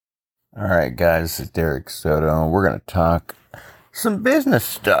All right, guys, it's Derek Soto, and we're going to talk some business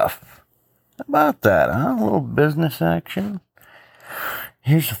stuff. How about that, huh? A little business action.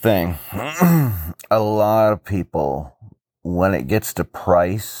 Here's the thing. A lot of people, when it gets to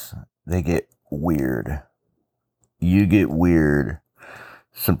price, they get weird. You get weird.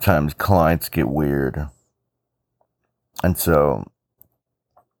 Sometimes clients get weird. And so,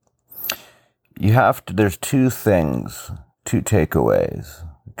 there's two takeaways,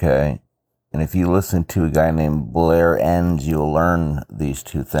 okay? And if you listen to a guy named Blair Enns, you'll learn these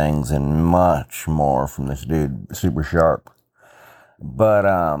two things and much more from this dude, super sharp. But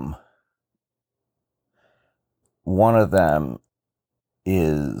one of them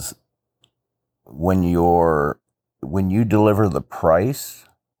is when you deliver the price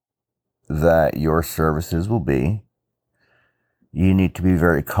that your services will be, you need to be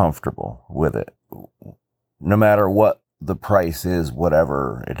very comfortable with it. No matter what the price is,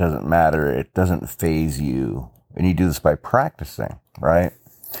 whatever, it doesn't matter. It doesn't faze you. And you do this by practicing, right?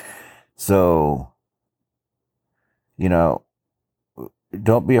 So,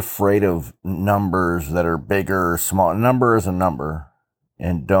 don't be afraid of numbers that are bigger or small. A number is a number.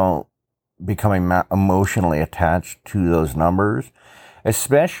 And don't become emotionally attached to those numbers,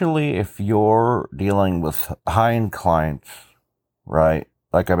 especially if you're dealing with high-end clients, right?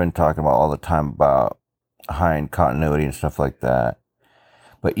 Like I've been talking about all the time about high-end continuity and stuff like that.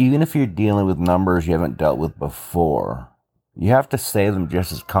 But even if you're dealing with numbers you haven't dealt with before, you have to say them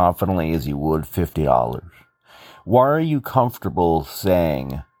just as confidently as you would $50. Why are you comfortable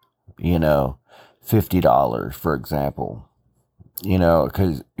saying, $50, for example?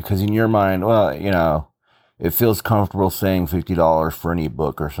 Because in your mind, well, it feels comfortable saying $50 for an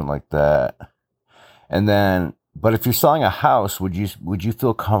ebook or something like that. And then, but if you're selling a house, would you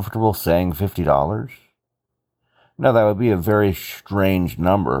feel comfortable saying $50? No, that would be a very strange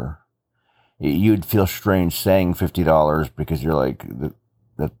number. You'd feel strange saying $50 because you're like,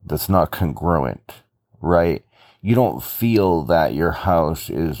 that's not congruent, right? You don't feel that your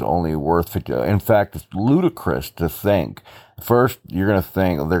house is only worth $50. In fact, it's ludicrous to think. First, they're going to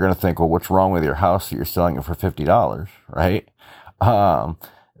think, well, what's wrong with your house that you're selling it for $50, right?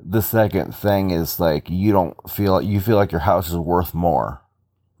 The second thing is like, you feel like your house is worth more.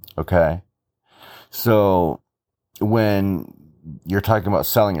 Okay. So when you're talking about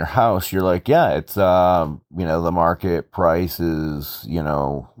selling your house, you're like, yeah, it's, the market price is,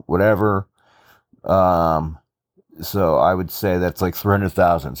 whatever. So I would say that's like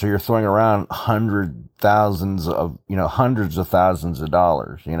 300,000. So you're throwing around hundreds of thousands of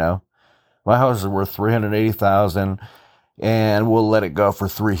dollars, My house is worth 380,000 and we'll let it go for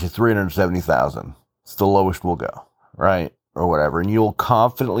 370,000. It's the lowest we'll go, right? Or whatever. And you'll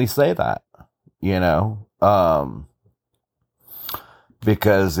confidently say that,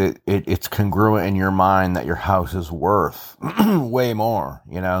 because it's congruent in your mind that your house is worth way more,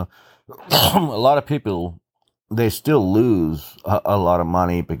 A lot of people, they still lose a lot of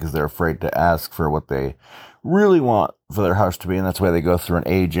money because they're afraid to ask for what they really want for their house to be. And that's why they go through an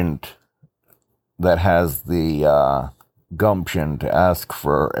agent that has the gumption to ask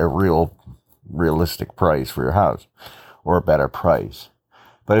for a realistic price for your house or a better price.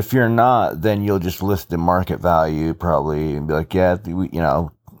 But if you're not, then you'll just list the market value probably and be like, yeah,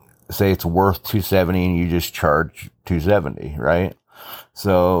 say it's worth 270 and you just charge 270, right?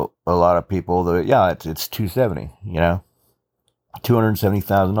 So a lot of people, it's 270,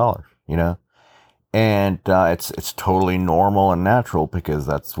 $270,000, and it's totally normal and natural because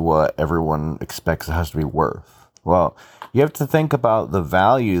that's what everyone expects it has to be worth. Well, you have to think about the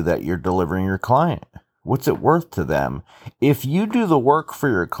value that you're delivering your client. What's it worth to them? If you do the work for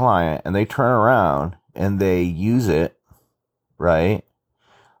your client and they turn around and they use it, right?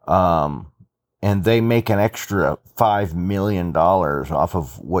 And they make an extra $5 million off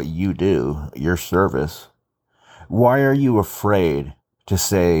of what you do, your service, why are you afraid to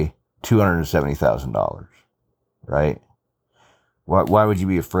say $270,000, right? Why would you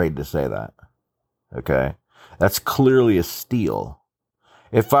be afraid to say that? Okay. That's clearly a steal.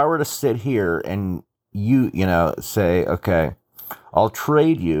 If I were to sit here and you say, okay, I'll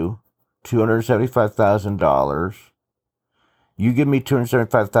trade you $275,000. You give me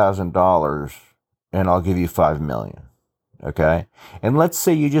 $275,000 and I'll give you $5 million. Okay. And let's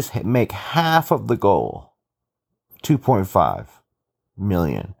say you just make half of the goal, 2.5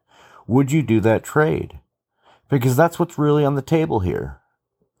 million. Would you do that trade? Because that's what's really on the table here.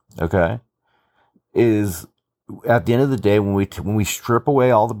 Okay. Is at the end of the day, when we strip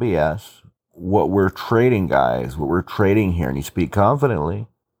away all the BS, what we're trading here, and you speak confidently,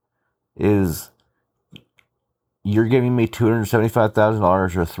 is you're giving me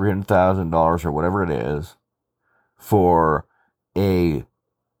 $275,000 or $300,000 or whatever it is for a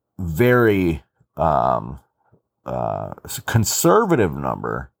very conservative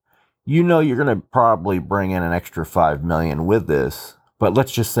number. You know you're going to probably bring in an extra $5 million with this, but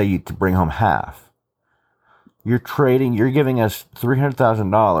let's just say you to bring home half. You're giving us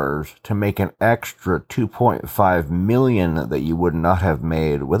 $300,000 to make an extra $2.5 million that you would not have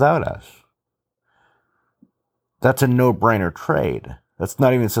made without us. That's a no-brainer trade. That's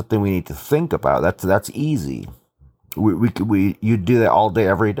not even something we need to think about. That's easy. You do that all day,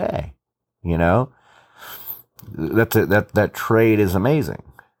 every day. You know, that trade is amazing.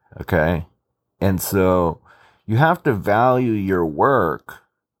 Okay, and so you have to value your work,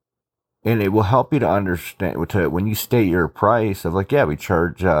 and it will help you to understand when you state your price of like, yeah, we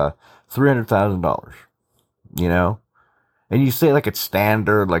charge $300,000. You know. And you say like it's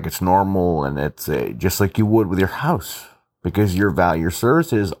standard, like it's normal, and it's just like you would with your house, because your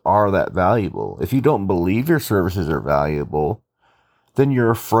services are that valuable. If you don't believe your services are valuable, then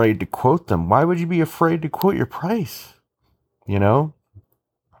you're afraid to quote them. Why would you be afraid to quote your price? You know,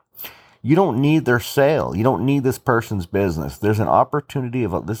 you don't need their sale. You don't need this person's business. There's an opportunity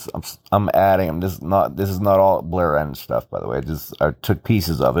of this. I'm adding. This is not all Blair End stuff, by the way. I took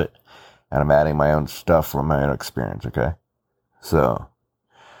pieces of it, and I'm adding my own stuff from my own experience. Okay. So,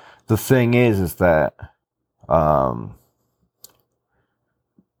 the thing is that, from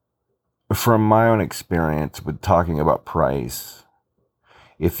my own experience with talking about price,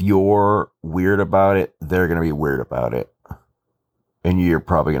 if you're weird about it, they're going to be weird about it. And you're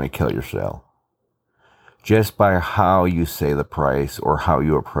probably going to kill your sale. Just by how you say the price or how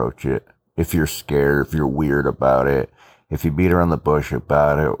you approach it. If you're scared, if you're weird about it, if you beat around the bush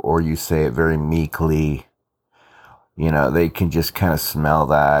about it, or you say it very meekly, you know, they can just kind of smell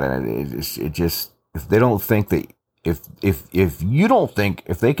that, and it just, if they don't think that, if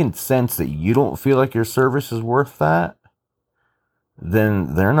they can sense that you don't feel like your service is worth that,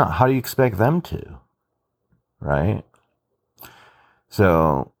 then they're not, how do you expect them to? Right?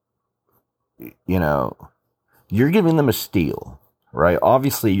 So, you know, you're giving them a steal, right?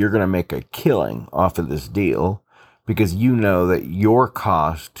 Obviously, you're going to make a killing off of this deal, because you know that your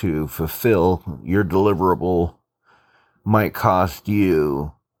cost to fulfill your deliverable might cost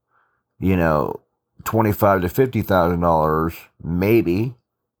you, you know, $25,000 to $50,000, maybe,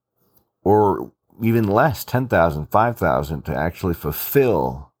 or even less, $10,000, $5,000 to actually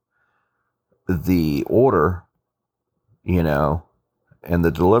fulfill the order, you know, and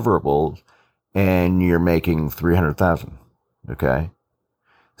the deliverables, and you're making $300,000. Okay,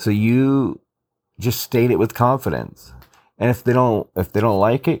 so you just state it with confidence, and if they don't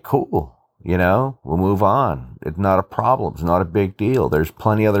like it, cool. You know, we'll move on. It's not a problem. It's not a big deal. There's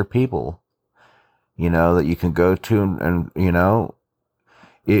plenty other people, you know, that you can go to, and you know,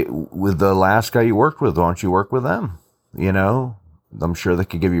 with the last guy you worked with, why don't you work with them? You know, I'm sure they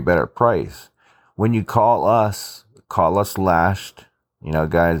could give you a better price. When you call us last. You know,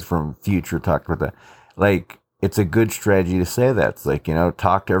 guys from Future talked about that. Like, it's a good strategy to say that. It's like, you know,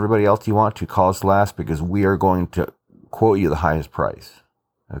 talk to everybody else you want to, call us last, because we are going to quote you the highest price.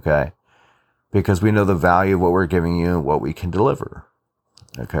 Okay. Because we know the value of what we're giving you and what we can deliver.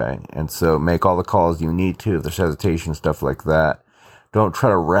 Okay. And so make all the calls you need to. If there's hesitation, stuff like that. Don't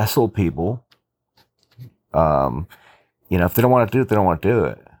try to wrestle people. You know, if they don't want to do it, they don't want to do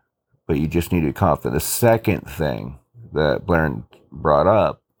it. But you just need to be confident. The second thing that Blair brought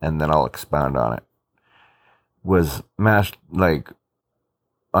up, and then I'll expound on it, was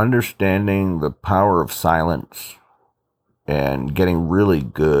understanding the power of silence and getting really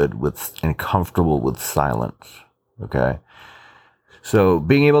good with and comfortable with silence. Okay. So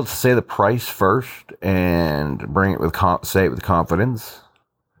being able to say the price first and bring it with say it with confidence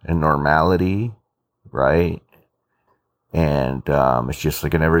and normality, right? And it's just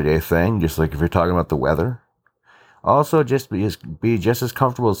like an everyday thing, just like if you're talking about the weather. Also, just be just as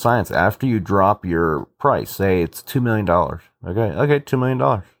comfortable with science. After you drop your price, say it's $2 million. Okay, $2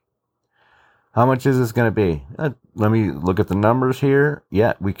 million. How much is this going to be? Let me look at the numbers here.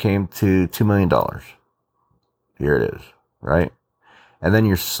 Yeah, we came to $2 million. Here it is, right? And then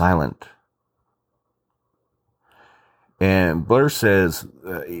you're silent. And Blair says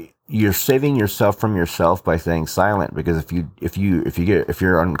you're saving yourself from yourself by staying silent, because if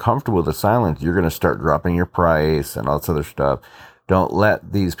you're uncomfortable with the silence, you're going to start dropping your price and all this other stuff. Don't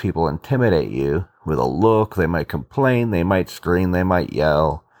let these people intimidate you with a look. They might complain, they might scream, they might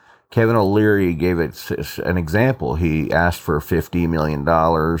yell. Kevin O'Leary gave it an example. He asked for $50 million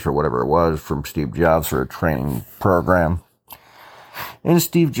or whatever it was from Steve Jobs for a training program. And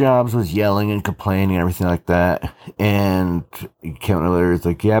Steve Jobs was yelling and complaining and everything like that. And Kevin Miller is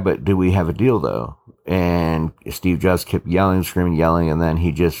like, yeah, but do we have a deal though? And Steve Jobs kept yelling, screaming, yelling. And then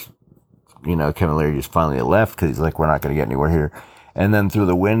he just, Kevin Miller just finally left because he's like, we're not going to get anywhere here. And then through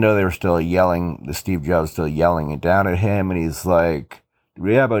the window, they were still yelling, the Steve Jobs still yelling it down at him. And he's like,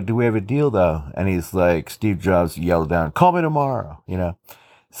 yeah, but do we have a deal though? And he's like, Steve Jobs yelled down, call me tomorrow,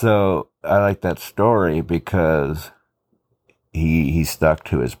 So I like that story because he stuck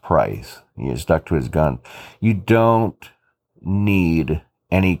to his price. He stuck to his gun. You don't need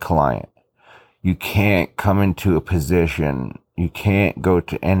any client. You can't come into a position. You can't go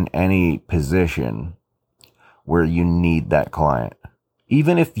to any position where you need that client.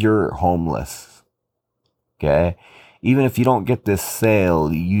 Even if you're homeless, okay? Even if you don't get this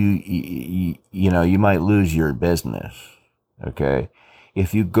sale, you might lose your business, okay?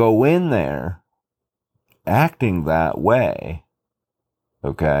 If you go in there acting that way,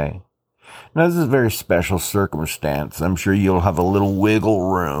 okay? Now, this is a very special circumstance. I'm sure you'll have a little wiggle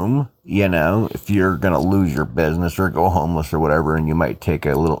room, if you're going to lose your business or go homeless or whatever, and you might take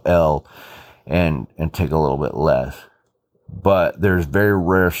a little L and take a little bit less. But there's very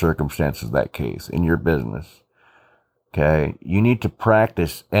rare circumstances that case in your business. Okay. You need to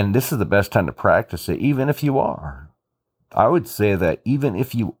practice, and this is the best time to practice it, even if you are. I would say that even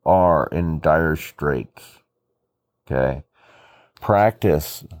if you are in dire straits, okay,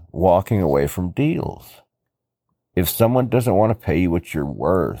 practice walking away from deals. If someone doesn't want to pay you what you're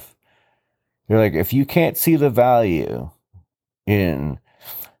worth, you're like, if you can't see the value in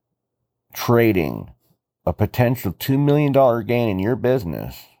trading a potential $2 million gain in your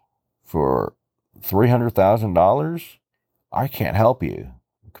business for $300,000, I can't help you,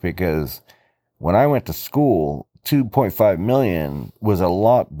 because when I went to school, 2.5 million was a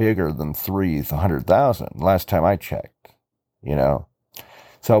lot bigger than 300,000 last time I checked, So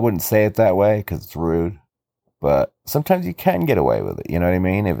I wouldn't say it that way because it's rude, but sometimes you can get away with it. You know what I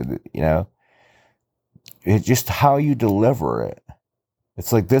mean? It's just how you deliver it.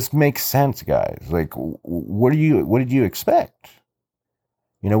 It's like, this makes sense, guys. Like, what did you expect?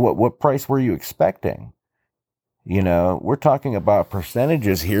 What price were you expecting? We're talking about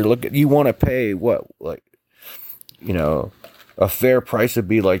percentages here. Look, you want to pay what, like, a fair price would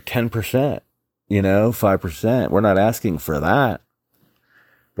be like 10%, 5%. We're not asking for that.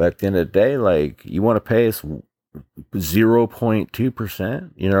 But at the end of the day, like, you want to pay us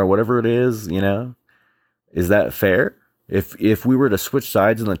 0.2%, or whatever it is, is that fair? If we were to switch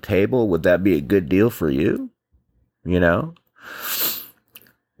sides on the table, would that be a good deal for you?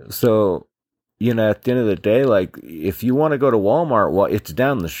 So, at the end of the day, like, if you want to go to Walmart, well, it's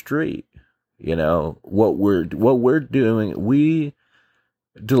down the street. What we're doing, we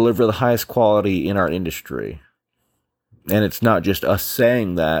deliver the highest quality in our industry. And it's not just us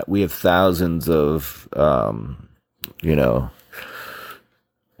saying that. We have thousands of,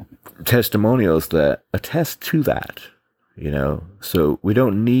 testimonials that attest to that. So we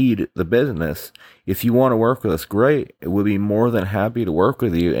don't need the business. If you want to work with us, great. We'll be more than happy to work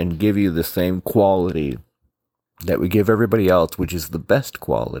with you and give you the same quality that we give everybody else, which is the best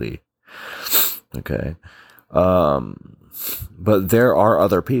quality. Okay. But there are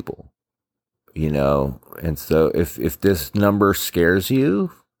other people, and so if this number scares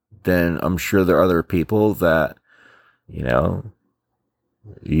you, then I'm sure there are other people that,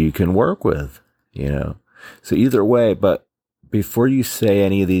 you can work with, So either way, but before you say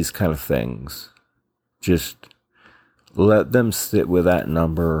any of these kind of things, just let them sit with that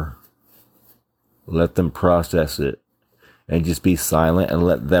number, let them process it, and just be silent and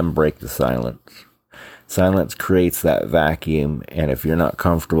let them break the silence. Silence creates that vacuum, and if you're not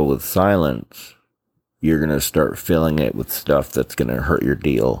comfortable with silence, you're going to start filling it with stuff that's going to hurt your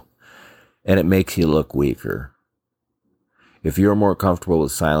deal, and it makes you look weaker. If you're more comfortable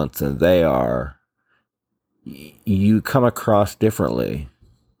with silence than they are, you come across differently.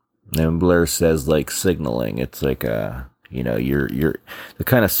 And Blair says, like, signaling. It's like you're the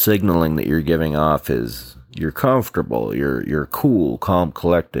kind of signaling that you're giving off is you're comfortable, you're cool, calm,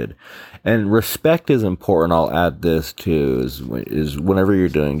 collected. And respect is important. I'll add this too, is whenever you're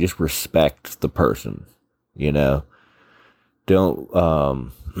doing, just respect the person.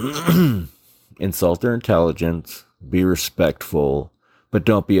 Don't insult their intelligence. Be respectful, but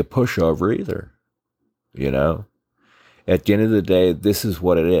don't be a pushover either. At the end of the day, this is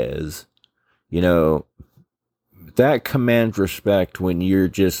what it is. That commands respect when you're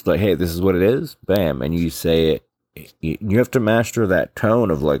just like, hey, this is what it is. Bam. And you say it. You have to master that tone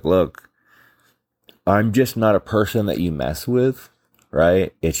of like, look, I'm just not a person that you mess with,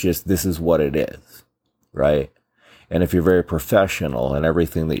 right? It's just, this is what it is, right? And if you're very professional in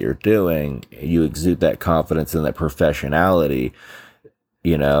everything that you're doing, you exude that confidence and that professionality,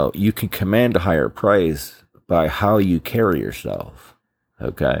 you can command a higher price by how you carry yourself,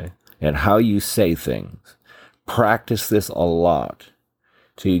 okay? And how you say things. Practice this a lot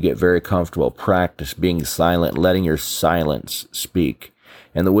till you get very comfortable. Practice being silent, letting your silence speak.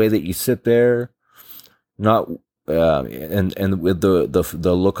 And the way that you sit there, not and with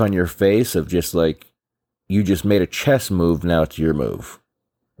the look on your face of just like you just made a chess move, now it's your move,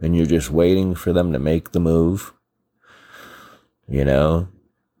 and you're just waiting for them to make the move, and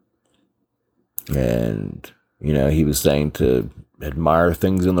he was saying to admire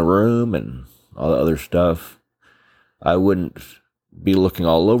things in the room and all the other stuff. I wouldn't be looking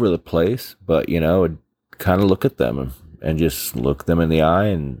all over the place, but I'd kind of look at them and just look them in the eye,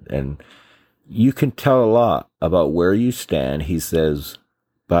 and you can tell a lot about where you stand, he says,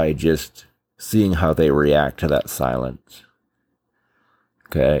 by just seeing how they react to that silence.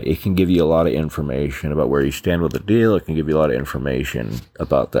 Okay, it can give you a lot of information about where you stand with the deal. It can give you a lot of information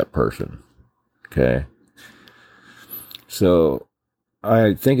about that person. Okay, so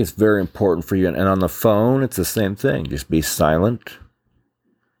I think it's very important for you. And on the phone, it's the same thing. Just be silent.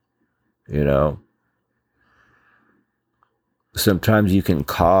 Sometimes you can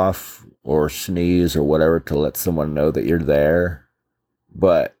cough or sneeze or whatever to let someone know that you're there,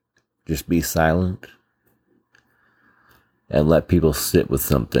 but just be silent and let people sit with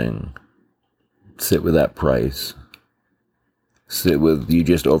something. Sit with that price. Sit with, you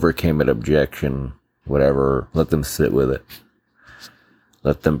just overcame an objection, whatever. Let them sit with it.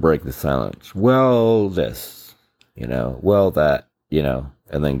 Let them break the silence. Well, this, well, that,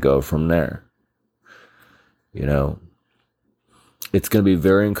 and then go from there. It's going to be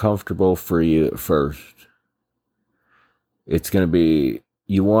very uncomfortable for you at first. It's going to be,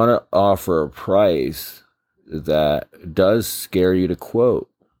 you want to offer a price that does scare you to quote.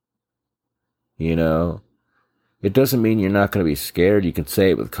 It doesn't mean you're not going to be scared. You can say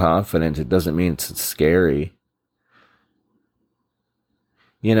it with confidence. It doesn't mean it's scary.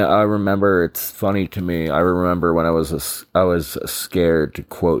 I remember, it's funny to me. I remember when I was scared to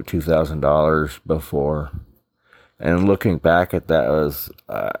quote $2,000 before. And looking back at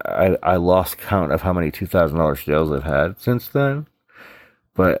that, I lost count of how many $2,000 sales I've had since then.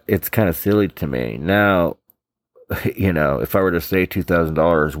 But it's kind of silly to me. Now, if I were to say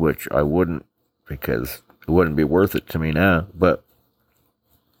 $2,000, which I wouldn't, because it wouldn't be worth it to me now. But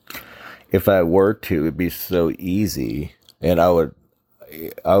if I were to, it'd be so easy. And I would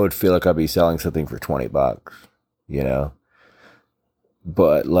feel like I'd be selling something for $20,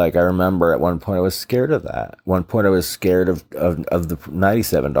 But like, I remember at one point I was scared of that. At one point I was scared of the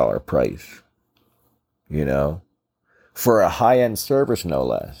 $97 price, for a high-end service, no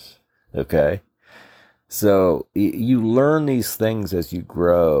less. Okay. So you learn these things as you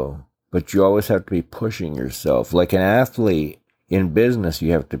grow, but you always have to be pushing yourself. Like an athlete in business,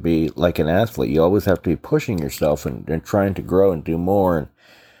 you have to be like an athlete. You always have to be pushing yourself and trying to grow and do more, and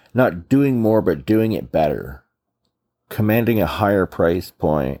not doing more, but doing it better. Commanding a higher price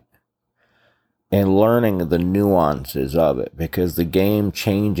point and learning the nuances of it, because the game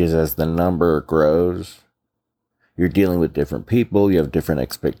changes as the number grows. You're dealing with different people. You have different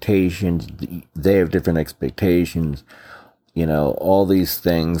expectations. They have different expectations. All these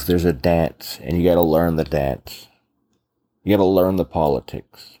things. There's a dance, and you got to learn the dance. You got to learn the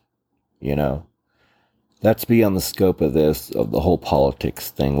politics. That's beyond the scope of the whole politics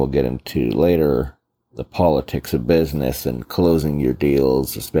thing we'll get into later. The politics of business and closing your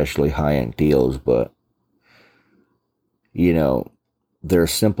deals, especially high-end deals. But, there are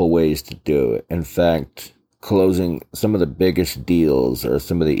simple ways to do it. In fact, closing some of the biggest deals are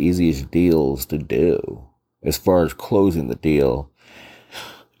some of the easiest deals to do as far as closing the deal.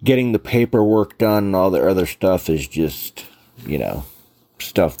 Getting the paperwork done and all the other stuff is just,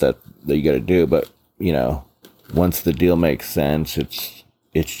 stuff that you got to do. But, once the deal makes sense,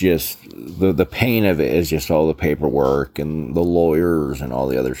 it's just the pain of it is just all the paperwork and the lawyers and all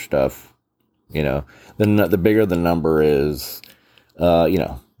the other stuff. The bigger the number is,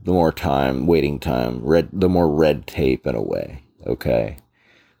 the more time, waiting time, the more red tape in a way. Okay.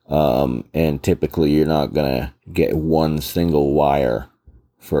 And typically you're not going to get one single wire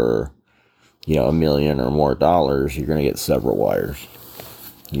for, $1 million or more dollars. You're going to get several wires,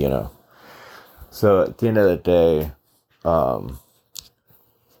 So at the end of the day,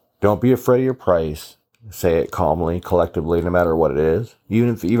 don't be afraid of your price. Say it calmly, collectively, no matter what it is.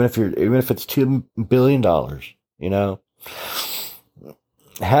 Even if it's $2 billion, it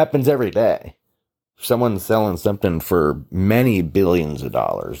happens every day. someone's selling something for many billions of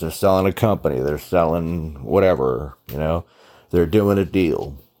dollars. They're selling a company. They're selling whatever, they're doing a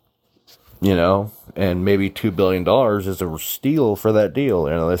deal, and maybe $2 billion is a steal for that deal.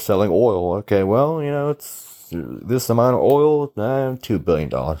 They're selling oil. Okay, well, it's this amount of oil, $2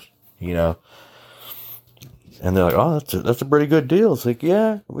 billion, and they're like, oh, that's a pretty good deal. It's like,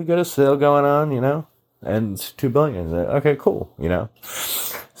 yeah, we got a sale going on, and it's $2 billion. Okay, cool,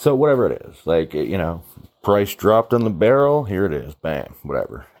 So whatever it is, like, price dropped on the barrel, here it is, bam,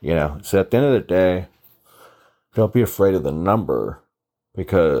 whatever, So at the end of the day, don't be afraid of the number,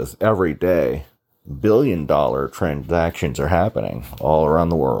 because every day, billion-dollar transactions are happening all around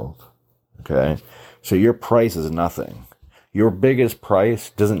the world, okay? So your price is nothing. Your biggest price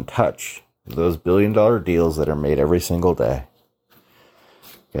doesn't touch those billion-dollar deals that are made every single day,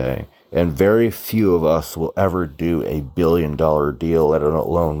 okay? And very few of us will ever do a billion-dollar deal, let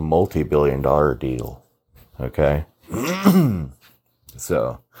alone multi-billion-dollar deal, okay?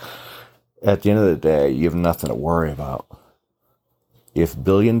 So, at the end of the day, you have nothing to worry about. If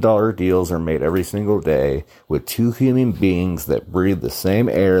billion-dollar deals are made every single day with two human beings that breathe the same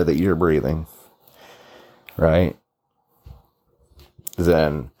air that you're breathing, right?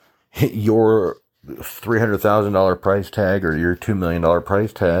 Then your $300,000 price tag, or your $2 million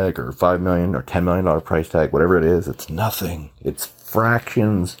price tag, or $5 million or $10 million price tag, whatever it is, it's nothing. It's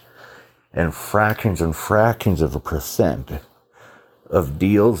fractions and fractions and fractions of a percent of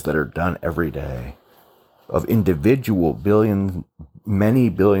deals that are done every day, of individual many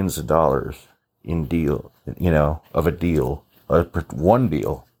billions of dollars in deal, of a deal, one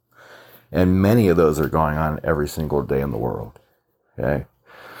deal. And many of those are going on every single day in the world. Okay.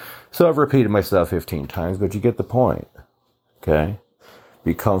 So I've repeated myself 15 times, but you get the point. Okay.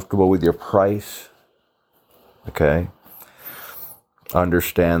 Be comfortable with your price. Okay.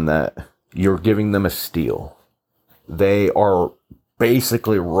 Understand that you're giving them a steal. They are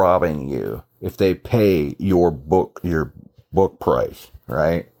basically robbing you if they pay your book price,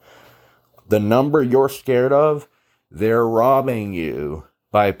 right? The number you're scared of, they're robbing you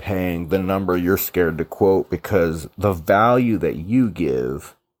by paying the number you're scared to quote, because the value that you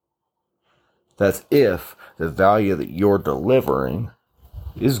give, that's if the value that you're delivering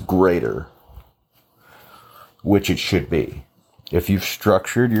is greater, which it should be. If you've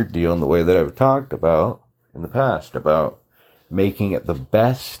structured your deal in the way that I've talked about in the past, about making it the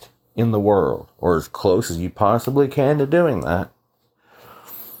best in the world, or as close as you possibly can to doing that,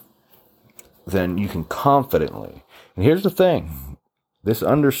 then you can confidently. And here's the thing. This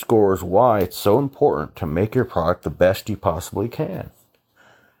underscores why it's so important to make your product the best you possibly can.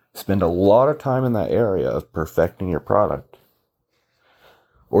 Spend a lot of time in that area of perfecting your product,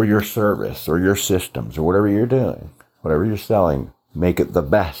 or your service, or your systems, or whatever you're doing, whatever you're selling. Make it the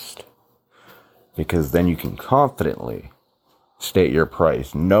best, because then you can confidently state your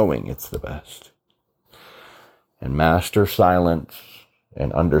price knowing it's the best. And master silence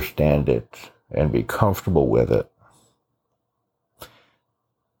and understand it and be comfortable with it.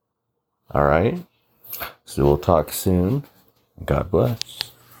 All right? So we'll talk soon. God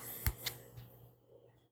bless.